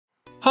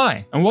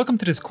Hi, and welcome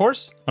to this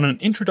course on an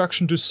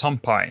introduction to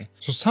SymPy.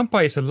 So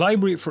SymPy is a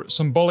library for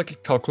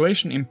symbolic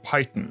calculation in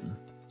Python.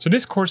 So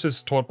this course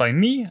is taught by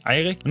me,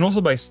 Eirik, and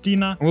also by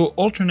Stina, and we'll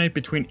alternate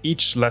between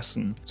each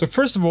lesson. So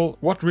first of all,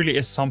 what really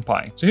is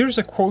SymPy? So here's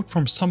a quote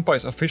from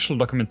SymPy's official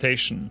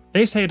documentation.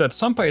 They say that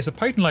SymPy is a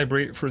Python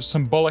library for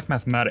symbolic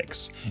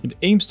mathematics. It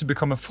aims to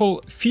become a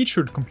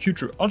full-featured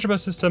computer algebra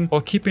system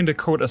while keeping the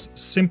code as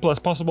simple as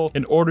possible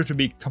in order to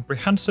be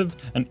comprehensive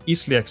and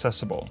easily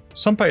accessible.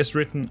 SymPy is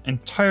written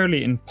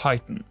entirely in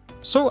Python.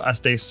 So, as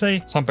they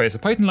say, SymPy is a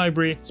Python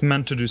library. It's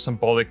meant to do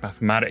symbolic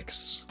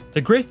mathematics. The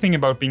great thing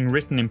about being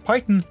written in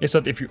Python is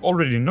that if you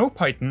already know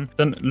Python,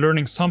 then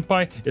learning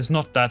SymPy is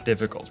not that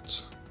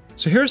difficult.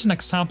 So here's an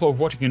example of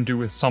what you can do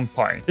with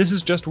SymPy. This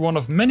is just one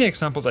of many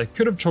examples I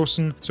could have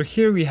chosen. So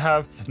here we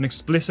have an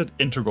explicit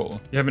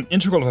integral. You have an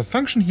integral of a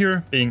function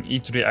here being e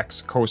to the x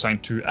cosine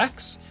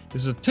 2x.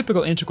 This is a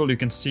typical integral you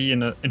can see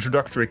in an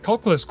introductory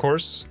calculus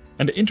course.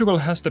 And the integral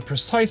has the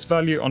precise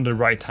value on the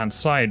right-hand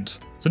side.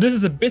 So this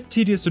is a bit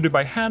tedious to do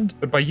by hand,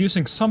 but by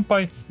using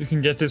SymPy, you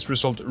can get this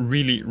result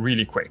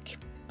really quick.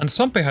 And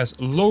SymPy has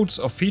loads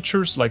of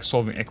features like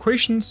solving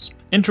equations,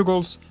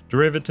 integrals,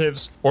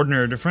 derivatives,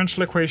 ordinary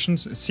differential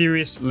equations,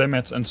 series,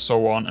 limits, and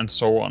so on and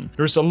so on.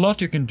 There's a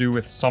lot you can do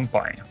with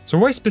SymPy. So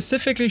why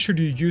specifically should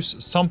you use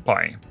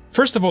SymPy?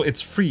 First of all,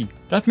 it's free.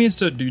 That means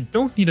that you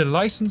don't need a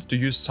license to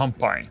use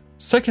SymPy.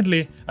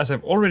 Secondly, as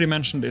I've already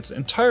mentioned, it's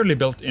entirely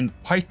built in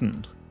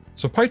Python.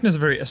 So Python is a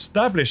very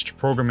established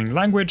programming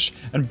language,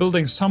 and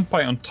building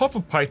SymPy on top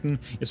of Python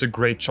is a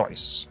great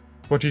choice.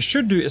 What you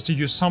should do is to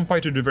use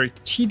SymPy to do very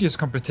tedious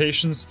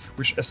computations,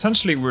 which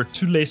essentially we're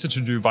too lazy to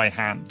do by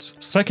hand.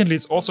 Secondly,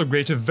 it's also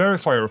great to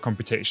verify our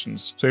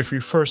computations. So if we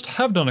first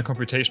have done a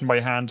computation by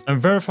hand,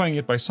 and verifying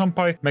it by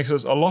SymPy makes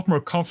us a lot more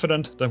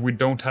confident that we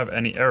don't have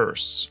any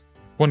errors.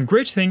 One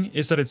great thing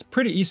is that it's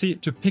pretty easy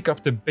to pick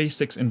up the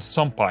basics in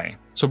SymPy.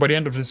 So by the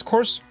end of this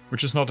course,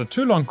 which is not a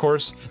too long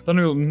course, then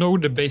you'll know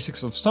the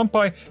basics of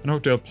SymPy and how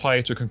to apply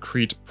it to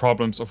concrete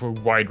problems of a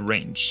wide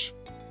range.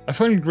 I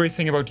find the great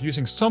thing about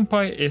using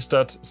SymPy is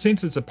that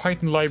since it's a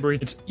Python library,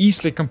 it's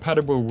easily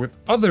compatible with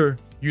other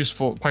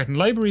useful Python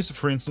libraries,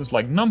 for instance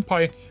like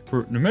NumPy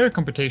for numeric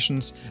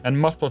computations and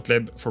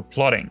matplotlib for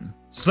plotting.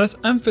 So let's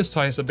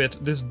emphasize a bit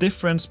this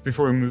difference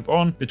before we move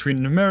on between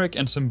numeric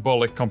and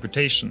symbolic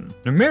computation.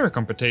 Numeric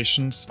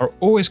computations are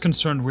always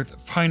concerned with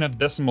finite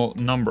decimal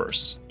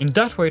numbers. In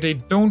that way, they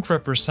don't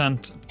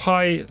represent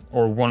pi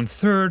or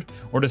 1/3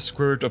 or the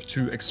square root of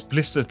 2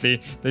 explicitly.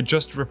 They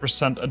just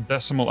represent a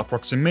decimal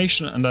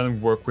approximation and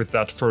then work with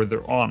that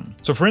further on.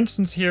 So for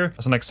instance here,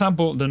 as an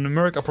example, the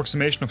numeric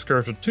approximation of square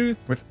root of 2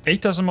 with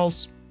 8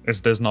 decimals is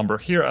this number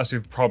here, as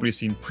you've probably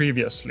seen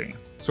previously.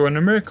 So a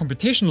numeric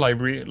computation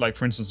library, like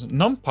for instance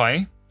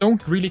NumPy,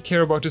 don't really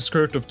care about the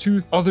square root of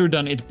 2 other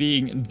than it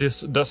being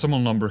this decimal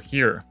number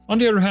here. On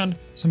the other hand,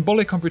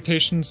 symbolic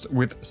computations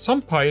with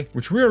SymPy,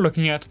 which we are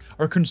looking at,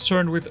 are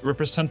concerned with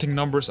representing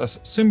numbers as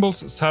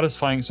symbols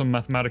satisfying some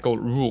mathematical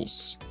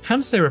rules.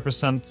 Hence they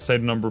represent, say,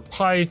 the number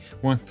pi,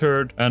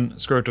 1/3, and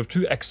square root of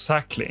 2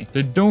 exactly.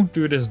 They don't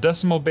do this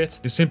decimal bit,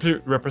 they simply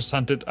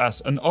represent it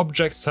as an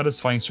object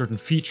satisfying certain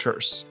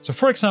features. So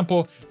for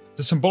example,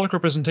 the symbolic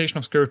representation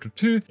of square root of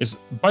 2 is,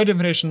 by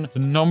definition, the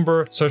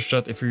number such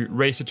that if you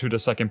raise it to the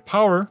second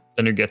power,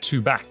 then you get 2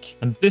 back.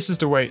 And this is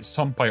the way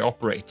SymPy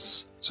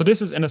operates. So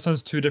this is in a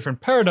sense two different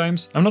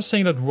paradigms. I'm not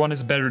saying that one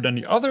is better than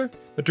the other,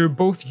 but they're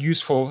both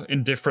useful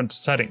in different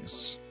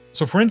settings.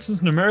 So for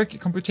instance, numeric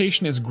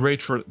computation is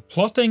great for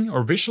plotting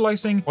or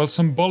visualizing, while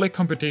symbolic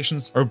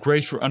computations are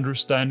great for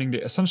understanding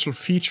the essential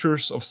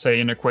features of, say,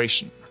 an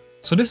equation.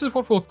 So this is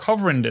what we'll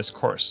cover in this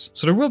course.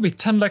 So there will be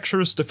 10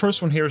 lectures. The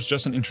first one here is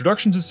just an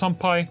introduction to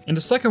SymPy. In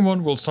the second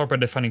one, we'll start by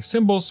defining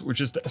symbols,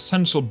 which is the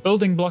essential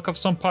building block of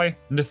SymPy.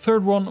 In the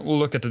third one, we'll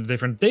look at the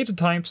different data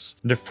types.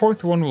 In the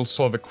fourth one, we'll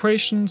solve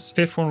equations.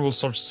 Fifth one, we'll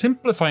start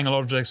simplifying a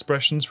lot of the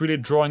expressions, really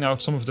drawing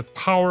out some of the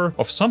power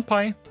of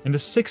SymPy. In the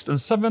sixth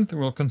and seventh,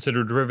 we'll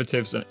consider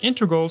derivatives and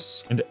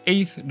integrals. In the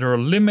eighth, there are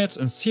limits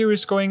and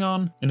series going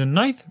on. In the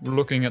ninth, we're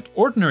looking at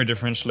ordinary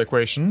differential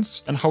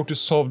equations and how to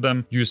solve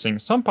them using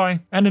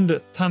SymPy. And in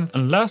the 10th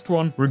and last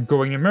one, we're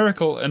going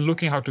numerical and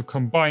looking how to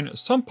combine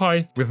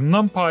SymPy with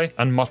NumPy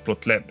and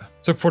matplotlib.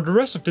 So for the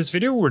rest of this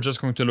video, we're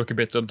just going to look a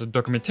bit at the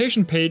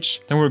documentation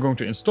page, then we're going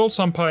to install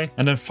SymPy,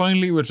 and then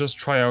finally we'll just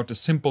try out a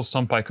simple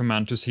SymPy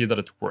command to see that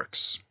it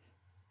works.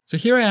 So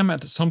here I am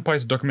at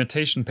SymPy's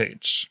documentation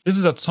page. This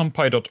is at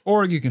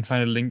sympy.org. You can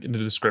find a link in the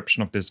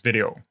description of this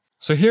video.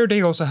 So here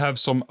they also have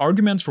some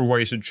arguments for why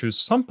you should choose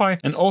SymPy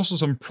and also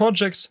some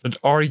projects that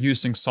are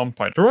using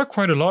SymPy. There are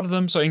quite a lot of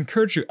them, so I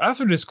encourage you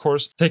after this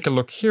course, take a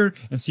look here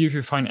and see if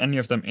you find any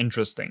of them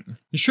interesting.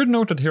 You should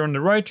note that here on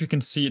the right, you can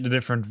see the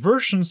different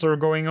versions that are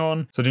going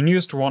on. So the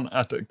newest one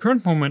at the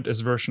current moment is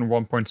version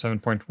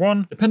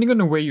 1.7.1. Depending on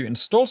the way you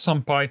install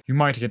SymPy, you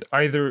might get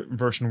either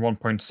version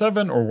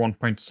 1.7 or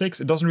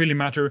 1.6. It doesn't really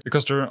matter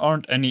because there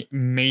aren't any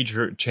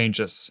major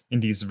changes in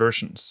these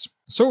versions.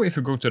 So if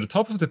you go to the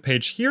top of the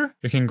page here,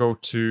 you can go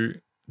to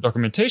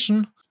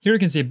documentation, Here you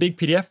can see a big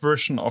PDF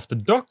version of the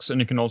docs, and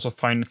you can also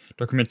find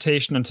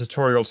documentation and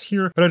tutorials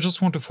here, but I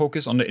just want to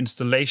focus on the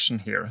installation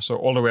here, so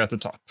all the way at the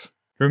top.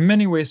 There are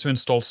many ways to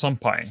install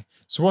SymPy.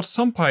 So what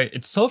SymPy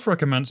itself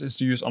recommends is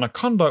to use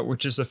Anaconda,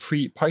 which is a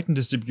free Python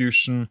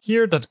distribution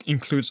here that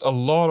includes a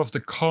lot of the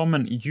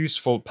common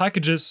useful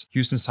packages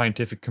used in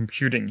scientific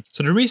computing.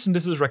 So the reason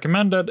this is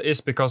recommended is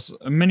because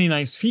many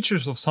nice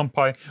features of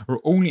SymPy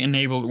are only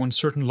enabled when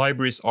certain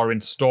libraries are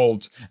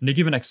installed. And they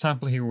give an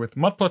example here with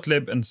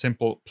matplotlib and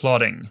simple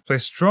plotting. So I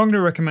strongly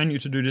recommend you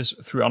to do this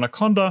through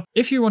Anaconda.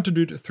 If you want to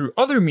do it through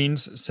other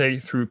means, say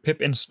through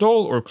pip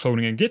install or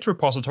cloning a Git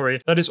repository,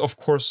 that is of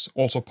course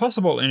also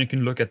possible, and you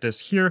can look at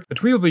this here.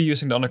 But we will be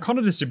using the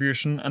Anaconda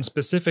distribution and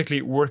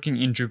specifically working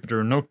in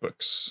Jupyter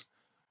notebooks.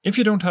 If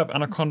you don't have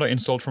Anaconda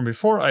installed from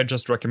before, I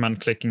just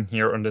recommend clicking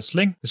here on this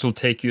link. This will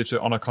take you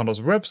to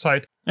Anaconda's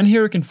website, and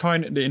here you can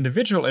find the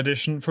individual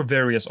edition for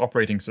various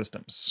operating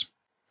systems.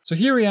 So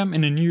here I am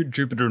in a new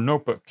Jupyter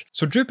notebook.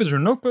 So Jupyter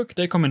notebook,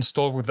 they come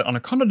installed with the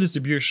Anaconda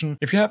distribution.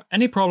 If you have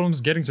any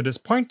problems getting to this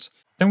point,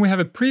 then we have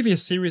a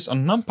previous series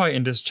on NumPy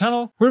in this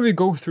channel where we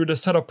go through the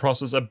setup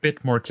process a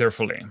bit more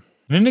carefully.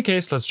 In any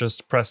case, let's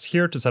just press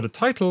here to set a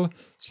title.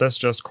 So let's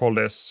just call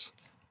this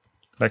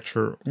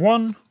Lecture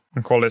 1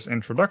 and call this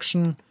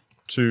Introduction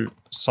to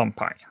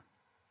SymPy.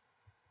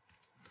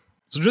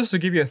 So just to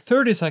give you a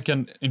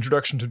 30-second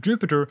introduction to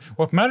Jupyter,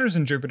 what matters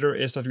in Jupyter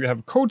is that you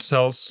have code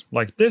cells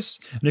like this,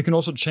 and you can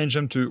also change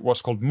them to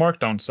what's called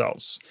markdown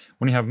cells.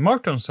 When you have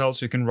markdown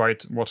cells, you can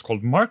write what's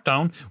called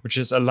markdown, which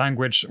is a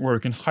language where you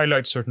can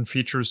highlight certain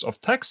features of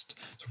text.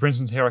 So for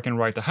instance, here I can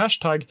write a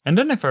hashtag, and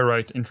then if I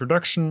write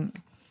Introduction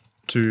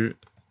to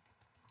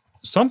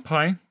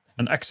SymPy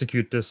and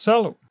execute this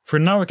cell. For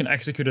now, we can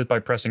execute it by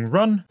pressing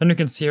run. Then you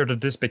can see here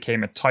that this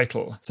became a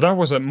title. So that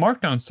was a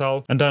markdown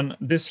cell, and then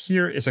this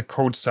here is a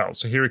code cell.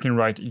 So here you can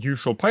write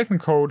usual Python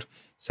code,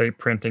 say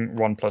printing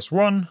 1 +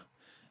 1,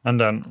 and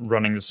then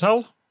running the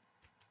cell.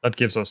 That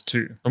gives us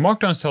 2. The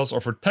markdown cells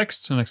are for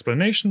texts and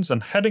explanations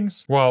and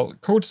headings, while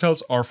code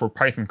cells are for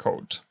Python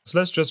code. So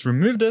let's just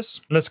remove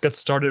this. Let's get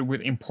started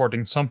with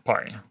importing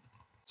SymPy.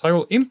 So I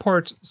will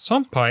import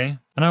SymPy,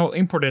 and I will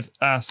import it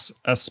as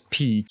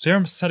SP. So here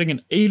I'm setting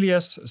an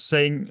alias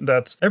saying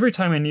that every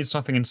time I need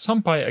something in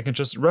SymPy, I can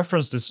just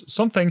reference this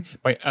something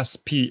by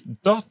sp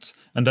dot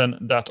and then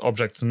that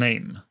object's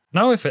name.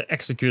 Now if I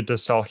execute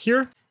this cell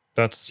here,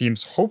 that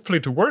seems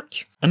hopefully to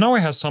work. And now I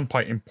have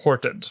SymPy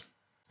imported.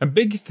 A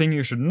big thing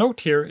you should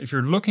note here, if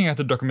you're looking at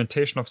the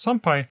documentation of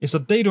SymPy, is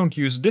that they don't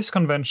use this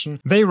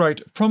convention. They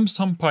write from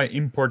SymPy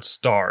import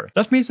star.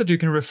 That means that you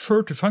can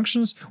refer to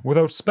functions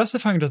without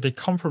specifying that they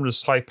come from the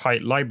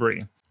SciPy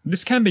library.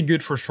 This can be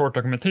good for short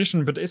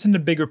documentation, but is in the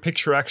bigger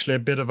picture actually a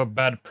bit of a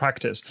bad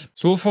practice.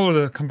 So we'll follow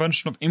the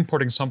convention of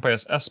importing SymPy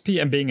as SP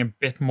and being a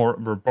bit more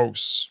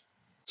verbose.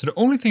 So the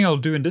only thing I'll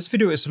do in this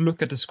video is to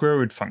look at the square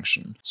root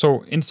function.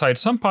 So inside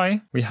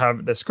SymPy, we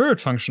have the square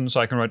root function, so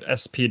I can write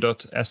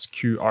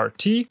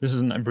sp.sqrt. This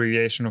is an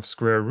abbreviation of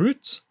square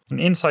root. And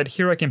inside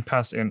here I can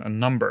pass in a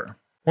number.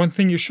 One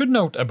thing you should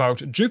note about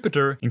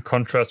Jupyter, in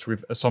contrast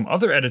with some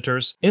other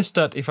editors, is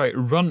that if I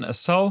run a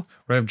cell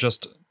where I've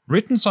just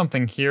written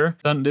something here,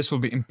 then this will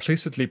be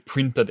implicitly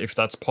printed if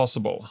that's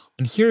possible.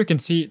 And here you can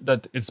see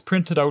that it's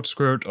printed out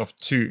square root of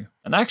 2.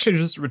 And actually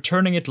just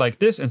returning it like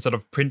this instead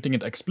of printing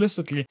it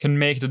explicitly can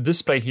make the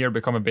display here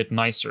become a bit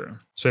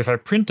nicer. So if I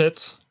print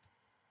it,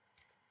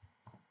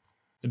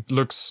 it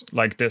looks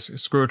like this,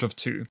 square root of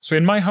 2. So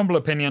in my humble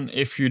opinion,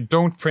 if you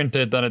don't print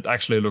it, then it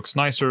actually looks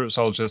nicer,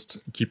 so I'll just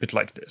keep it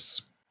like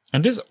this.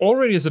 And this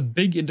already is a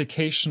big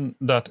indication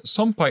that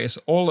SymPy is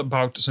all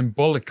about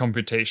symbolic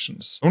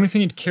computations. The only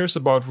thing it cares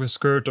about with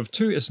square root of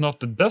 2 is not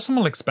the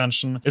decimal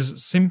expansion,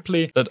 it's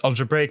simply that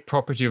algebraic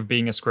property of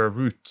being a square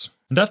root.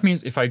 And that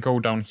means if I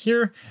go down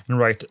here and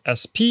write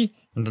sp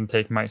and then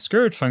take my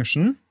square root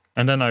function,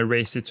 and then I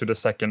raise it to the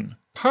second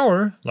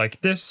power,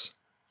 like this.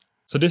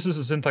 So this is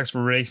the syntax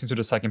for raising to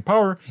the second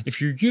power.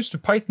 If you're used to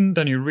Python,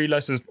 then you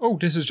realize that, oh,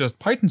 this is just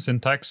Python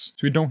syntax,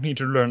 so you don't need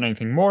to learn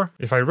anything more.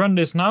 If I run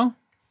this now,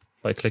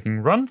 by clicking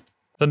run,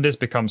 then this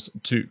becomes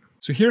 2.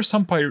 So here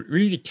SymPy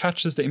really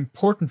catches the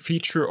important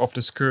feature of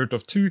the square root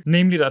of 2,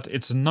 namely that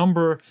it's a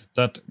number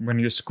that when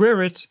you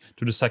square it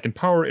to the second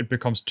power, it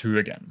becomes 2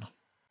 again.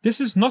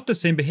 This is not the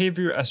same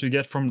behavior as you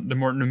get from the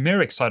more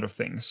numeric side of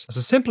things. As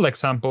a simple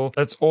example,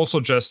 let's also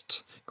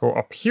just go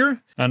up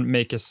here and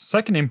make a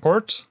second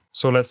import.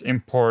 So let's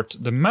import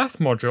the math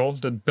module,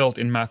 the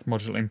built-in math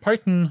module in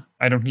Python.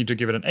 I don't need to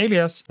give it an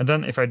alias. And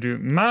then if I do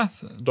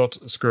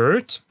math.square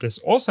root, this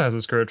also has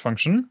a square root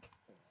function.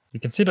 You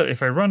can see that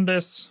if I run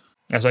this,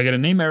 as I get a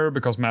name error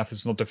because math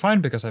is not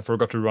defined because I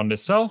forgot to run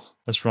this cell.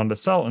 Let's run the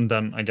cell and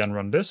then again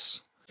run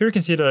this. Here you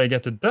can see that I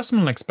get the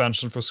decimal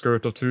expansion for square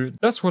root of 2.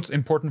 That's what's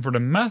important for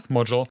the math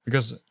module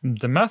because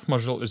the math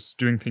module is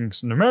doing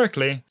things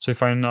numerically. So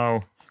if I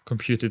now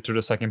compute it to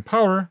the second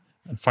power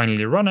and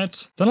finally run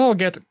it, then I'll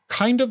get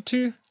kind of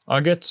 2.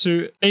 I'll get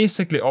to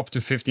basically up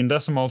to 15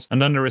 decimals,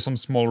 and then there is some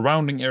small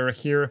rounding error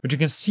here, but you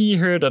can see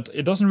here that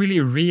it doesn't really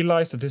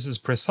realize that this is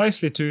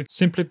precisely 2,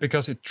 simply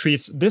because it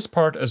treats this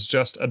part as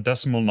just a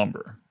decimal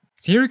number.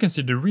 So here you can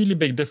see the really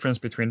big difference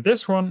between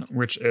this one,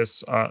 which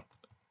is a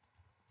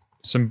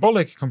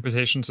symbolic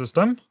computation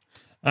system,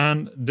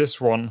 and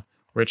this one,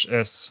 which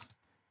is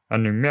a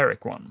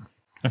numeric one.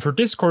 And for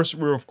this course,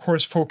 we're of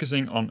course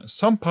focusing on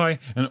SymPy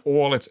and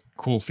all its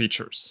cool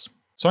features.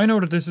 So I know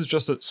that this is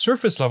just a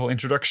surface level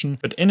introduction,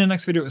 but in the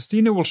next video,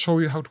 Stina will show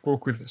you how to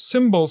work with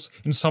symbols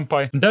in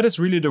SymPy, and that is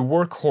really the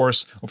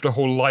workhorse of the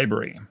whole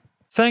library.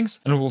 Thanks,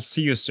 and we'll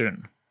see you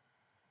soon.